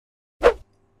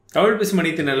தமிழ் பேசும்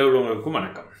மணித்து நல்லவர்களுக்கும்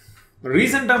வணக்கம்.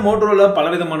 ரீசெண்டா MotoRola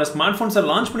பலவிதமான ஸ்மார்ட்போன்ஸ்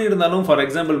லான்ச் பண்ணியிருந்தாலும் ஃபார்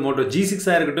எக்ஸாம்பிள் Moto G6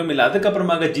 இருக்கட்டும் இல்ல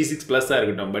அதுக்கப்புறமாக G6 Plus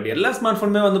இருக்கட்டும், பட் எல்லா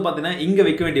ஸ்மார்ட்போனுமே வந்து பார்த்தீங்கன்னா இங்க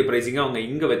வைக்க வேண்டிய பிரைசிங் அவங்க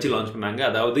இங்க வச்சு லான்ச் பண்ணாங்க.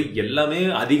 அதாவது எல்லாமே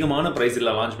அதிகமான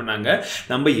பிரைஸ்ல லான்ச் பண்ணாங்க.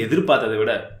 நம்ம எதிர்பார்த்ததை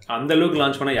விட அந்த அளவுக்கு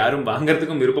லான்ச் பண்ண யாரும்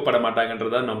வாங்குறதுக்கும் விருப்பப்பட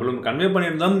மாட்டாங்கன்றத நம்மளும் கன்வே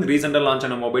பண்ணியிருந்தோம். ரீசெண்டா லான்ச்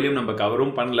ஆன மொபைலையும் நம்ம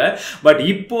கவரும் பண்ணல. பட்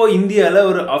இப்போ இந்தியாவில்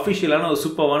ஒரு அஃபிஷியலான ஒரு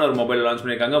சூப்பரான ஒரு மொபைல் லான்ச்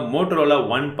பண்ணியிருக்காங்க MotoRola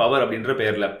One Power அப்படின்ற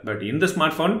பெயர்ல. பட் இந்த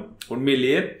ஸ்மார்ட் போன்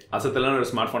உண்மையிலேயே அசத்தலான ஒரு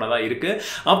ஸ்மார்ட் போனா தான் இருக்கு.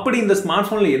 அப்படி இந்த ஸ்மார்ட்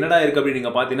போன்ல என்னடா இருக்கு அப்படின்னு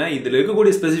நீங்க பாத்தீங்கன்னா, இதுல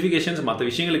இருக்கக்கூடிய ஸ்பெசிபிகேஷன்ஸ் மற்ற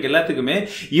விஷயங்களுக்கு எல்லாத்துக்குமே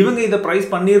இவங்க இதை பிரைஸ்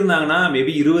பண்ணியிருந்தாங்கன்னா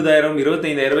மேபி 20,000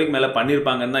 25,000 ரூபாய்க்கு மேல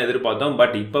பண்ணிருப்பாங்கன்னு தான் எதிர்பார்த்தோம்.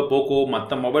 பட் இப்போ போக்கோ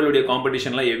மற்ற மொபைலுடைய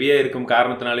காம்படிஷன்லாம் ஹெவியா இருக்கும்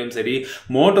காரணத்தினாலையும் சரி,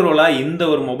 MotoRola இந்த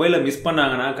ஒரு மொபைலை மிஸ்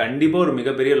பண்ணாங்கன்னா கண்டிப்பா ஒரு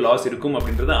மிகப்பெரிய லாஸ் இருக்கும்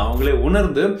அப்படின்றத அவங்களே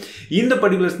உணர்ந்து இந்த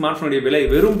பர்டிகுலர் ஸ்மார்ட் போனுடைய விலை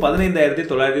வெறும்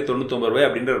 15,999 ரூபாய்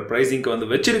அப்படின்ற ஒரு பிரைசிங்க்கு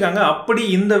வந்து வச்சிருக்காங்க. அப்படி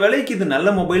இந்த விலைக்கு இது நல்ல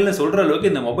மொபைல்னு சொல்ற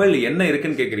அளவுக்கு இந்த மொபைல் என்ன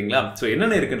இருக்குன்னு கேக்குறீங்களா? சோ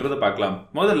என்னென்ன இருக்குன்றத பார்க்கலாம்.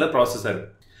 முதல்ல ப்ராசஸர்,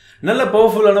 நல்ல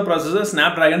பவர்ஃபுல்லான ப்ராசஸர்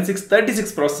Snapdragon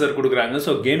 636 ப்ராசஸர் கொடுக்குறாங்க.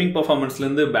 So gaming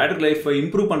பர்ஃபார்மன்ஸ்லேருந்து battery life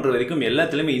improve பண்ணுற வரைக்கும்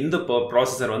எல்லாத்துலேயுமே இந்த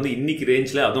ப்ராசஸர் வந்து இன்னைக்கு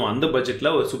ரேஞ்சில் அதுவும் அந்த பட்ஜெட்டில்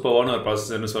ஒரு சூப்பரான ஒரு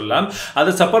ப்ராசஸர்னு சொல்லலாம்.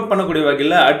 அதை சப்போர்ட் பண்ணக்கூடிய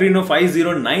வகையில் Adreno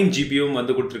 509 GPUவும்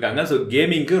வந்து கொடுத்துருக்காங்க. ஸோ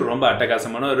கேமிங்க்கு ரொம்ப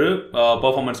அட்டகாசமான ஒரு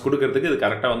பர்ஃபார்மன்ஸ் கொடுக்கறதுக்கு இது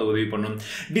கரெக்டாக வந்து உதவி பண்ணும்.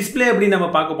 டிஸ்பிளே எப்படி நம்ம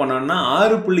பார்க்க போனோம்னா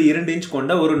 6.2 இன்ச்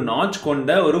கொண்ட ஒரு நாச்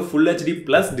கொண்ட ஒரு ஃபுல் HD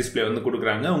பிளஸ் டிஸ்பிளே வந்து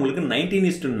கொடுக்குறாங்க. உங்களுக்கு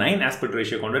 19:9 ஆஸ்பெக்ட்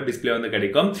ரேஷியோ கொண்ட டிஸ்பிளே வந்து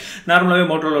கிடைக்கும். நார்மலாகவே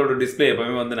MotoRola டிஸ்பிளே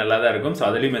எப்பவுமே வந்து நல்லா தான் இருக்கும். ஸோ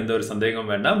அதுலேயும் எந்த ஒரு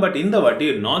சந்தேகம் வேண்டாம். பட் இந்த வாட்டி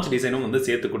நாச் டிசைனும் வந்து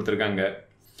சேர்த்து கொடுத்துருக்காங்க.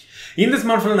 இந்த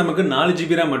ஸ்மார்ட் போன் நமக்கு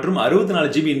 4GB RAM மற்றும்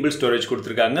 64GB இன்பில்ட் ஸ்டோரேஜ்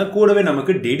கொடுத்துருக்காங்க. கூடவே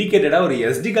நமக்கு டெடிகேட்டடாக ஒரு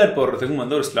SD கார்டு போடுறதுக்கும்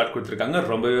வந்து ஒரு ஸ்லாட் கொடுத்துருக்காங்க.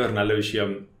 ரொம்பவே ஒரு நல்ல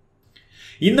விஷயம்.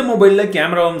 இந்த மொபைலில்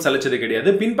கேமராவும் சலைச்சது கிடையாது.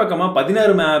 பின்பக்கமாக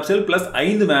 16 மெகாபிக்சல் பிளஸ்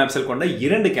 5 மெகாபிக்சல் கொண்ட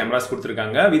 2 கேமராஸ்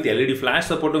கொடுத்துருக்காங்க. வித் LED ஃபிளாஷ்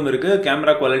சப்போர்ட்டும் இருக்கு.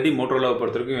 கேமரா குவாலிட்டி MotoRola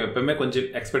பொறுத்தவரைக்கும் எப்பவுமே கொஞ்சம்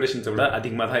எக்ஸ்பெக்டேஷன்ஸை விட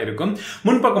அதிகமாக தான் இருக்கும்.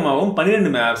 முன்பக்கமாகவும்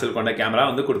 12 மெகாபிக்சல் கொண்ட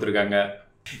கேமரா வந்து கொடுத்துருக்காங்க.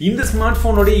 இந்த ஸ்மார்ட்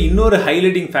போனுடைய இன்னொரு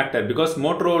highlighting factor, because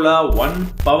MotoRola One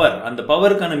Power அந்த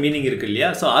பவருக்கான மீனிங் இருக்கு இல்லையா?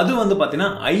 ஸோ அது வந்து பார்த்தீங்கன்னா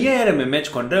 5000 mAh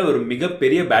கொண்ட ஒரு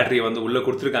மிகப்பெரிய பேட்டரியை வந்து உள்ள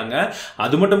கொடுத்துருக்காங்க.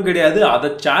 அது மட்டும் கிடையாது,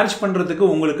 அதை சார்ஜ் பண்ணுறதுக்கு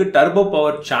உங்களுக்கு டர்போ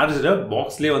பவர் சார்ஜரை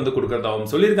பாக்ஸ்லேயே வந்து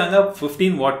கொடுக்குறதாகவும் சொல்லியிருக்காங்க.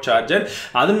 15 வாட் சார்ஜர்,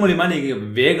 அதன் மூலிமா நீங்கள்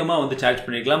வேகமாக வந்து சார்ஜ்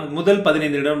பண்ணிக்கலாம். முதல்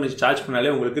 15 நிமிடம் சார்ஜ்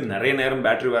பண்ணாலே உங்களுக்கு நிறைய நேரம்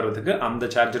பேட்டரி வர்றதுக்கு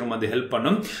அந்த சார்ஜரும் வந்து ஹெல்ப்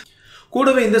பண்ணும்.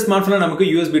 கூடவே இந்த ஸ்மார்ட் போன்ல நமக்கு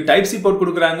USB Type-C போர்ட்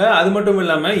கொடுக்குறாங்க. அது மட்டும்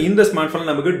இல்லாமல் இந்த ஸ்மார்ட் போன்ல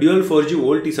நமக்கு Dual 4G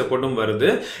VoLTE சப்போர்ட்டும் வருது.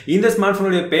 இந்த ஸ்மார்ட்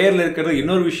போனுடைய பெயர்ல இருக்கிற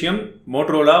இன்னொரு விஷயம்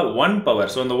MotoRola One Power.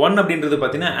 ஸோ அந்த ஒன் அப்படின்றது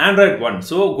பார்த்தீங்கன்னா Android One.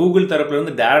 ஸோ கூகுள் தரப்புல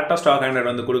இருந்து டேரக்டா ஸ்டாக்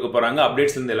ஆண்ட்ராய்டு வந்து கொடுக்க போறாங்க.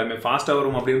 அப்டேட்ஸ் இருந்து எல்லாமே ஃபாஸ்டா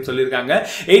வரும் அப்படின்னு சொல்லியிருக்காங்க.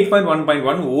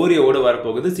 8.1.1 ஓரியோட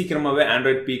வரப்போகுது. சீக்கிரமாவே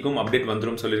ஆண்ட்ராய்ட் பீக்கும் அப்டேட்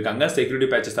வந்துரும் சொல்லியிருக்காங்க. செக்யூரிட்டி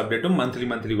பேச்சஸ் அப்டேட்டும்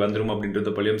மந்த்லி வந்துரும்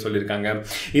அப்படின்றது போலியும் சொல்லியிருக்காங்க.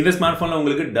 இந்த ஸ்மார்ட் போன்ல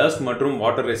உங்களுக்கு டஸ்ட் மற்றும்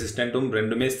வாட்டர் ரெசிஸ்டன்ட்டும்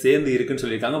ரெண்டுமே சேர்ந்து இருக்குன்னு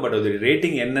சொல்லியிருக்காங்க. பட் அது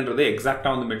ரேட்டிங் என்னன்றதை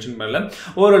எக்ஸாக்டா வந்து மென்ஷன் பண்ணல.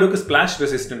 ஓரளவுக்கு ஸ்பிளாஷ்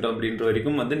ரெசிஸ்டன்ட் அப்படின்ற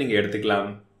வரைக்கும் வந்து நீங்க எடுத்துக்கலாம்.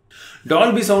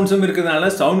 டால்பி சவுண்ட்ஸும் இருக்கிறதுனால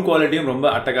சவுண்ட் குவாலிட்டியும் ரொம்ப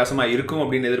அட்டகாசமா இருக்கும்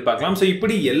அப்படின்னு எதிர்பார்க்கலாம். ஸோ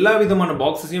இப்படி எல்லா விதமான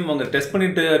பாக்ஸஸையும் அவங்க டெஸ்ட்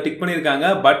பண்ணிட்டு டிக் பண்ணியிருக்காங்க.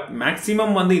 பட்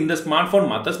மேக்ஸிமம் வந்து இந்த ஸ்மார்ட் போன்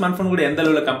மற்ற ஸ்மார்ட் போன் கூட எந்த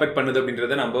அளவில் கம்பேர் பண்ணுது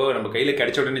அப்படின்றத நம்ம கையில்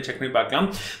கிடைச்ச உடனே செக் பண்ணி பார்க்கலாம்.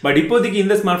 பட் இப்போதைக்கு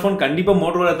இந்த ஸ்மார்ட் போன் கண்டிப்பாக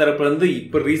MotoRola தரப்புல இருந்து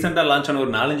இப்போ ரீசெண்டாக லான்ச் ஆன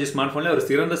ஒரு 4-5 ஸ்மார்ட் போன்ல ஒரு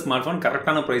சிறந்த ஸ்மார்ட் போன்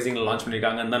கரெக்டான பிரைசிங்ல லான்ச்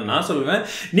பண்ணியிருக்காங்கன்னு தான் நான் சொல்லுவேன்.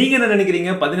 நீங்க என்ன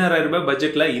நினைக்கிறீங்க? 16,000 ரூபாய்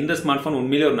பட்ஜெட்ல இந்த ஸ்மார்ட் போன்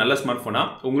உண்மையிலே ஒரு நல்ல ஸ்மார்ட் போனா?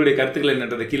 உங்களுடைய கருத்துக்கள்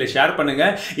என்னன்றதை கீழே ஷேர் பண்ணுங்க.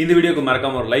 இந்த வீடியோக்கு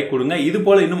மறக்காம ஒரு லைக் கொடுங்க. இது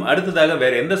போல இன்னும் அடுத்ததாக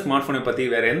வேற எந்த ஸ்மார்ட் போனை பத்தி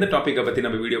வேற எந்த டாபிக்கை பத்தி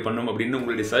நம்ம வீடியோ பண்ணணும் அப்படின்னு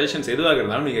உங்களுடைய சஜஷன்ஸ் எதுவாக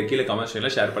இருந்தாலும் நீங்க கீழே கமெண்ட்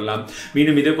செக்ஷன்ல ஷேர் பண்ணலாம்.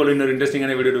 மீண்டும் இதே போல இன்னொரு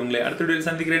இன்ட்ரெஸ்டிங்கான வீடியோ உங்களை அடுத்த வீடியோவில்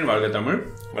சந்திக்கிறேன். வாழ்க தமிழ்,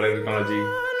 வளர்க டெக்னாலஜி.